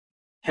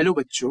Hello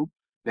बच्चों,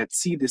 let's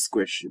see this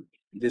question.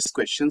 This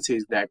question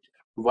says that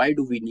why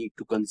do we need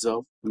to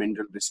conserve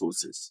mineral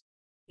resources?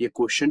 ये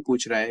question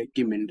पूछ रहा है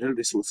कि मिनरल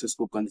रिसोर्सेज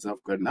को कंजर्व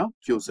करना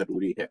क्यों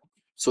जरूरी है.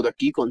 So the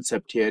key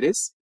concept here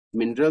is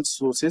mineral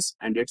resources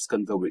and its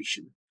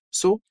conservation.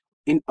 So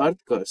in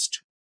earth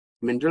crust,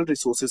 mineral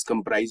resources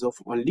comprise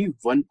of only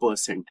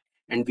 1%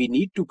 and we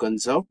need to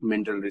conserve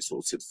mineral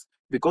resources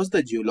because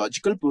the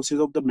geological process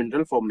of the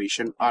mineral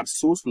formation are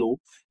so slow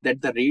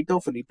that the rate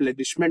of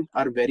replenishment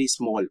are very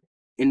small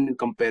in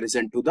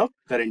comparison to the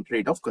current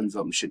rate of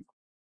consumption.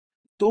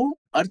 तो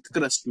earth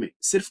crust में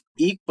सिर्फ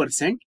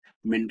 1%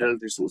 mineral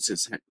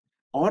resources हैं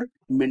और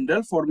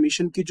mineral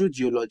formation की जो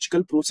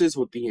geological process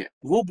होती है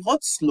वो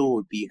बहुत स्लो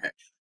होती है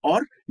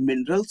और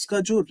मिनरल्स का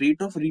जो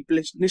रेट ऑफ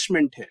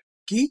रिप्लेनिशमेंट है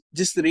कि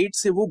जिस रेट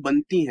से वो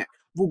बनती हैं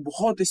वो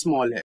बहुत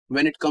स्मॉल है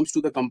when it comes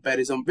to the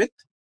comparison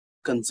with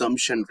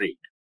consumption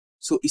rate.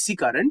 सो इसी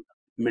कारण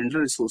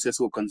मिनरल रिसोर्सेस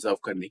को कंजर्व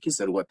करने की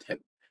जरूरत है.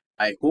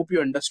 I hope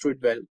you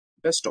understood well.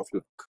 Best of luck.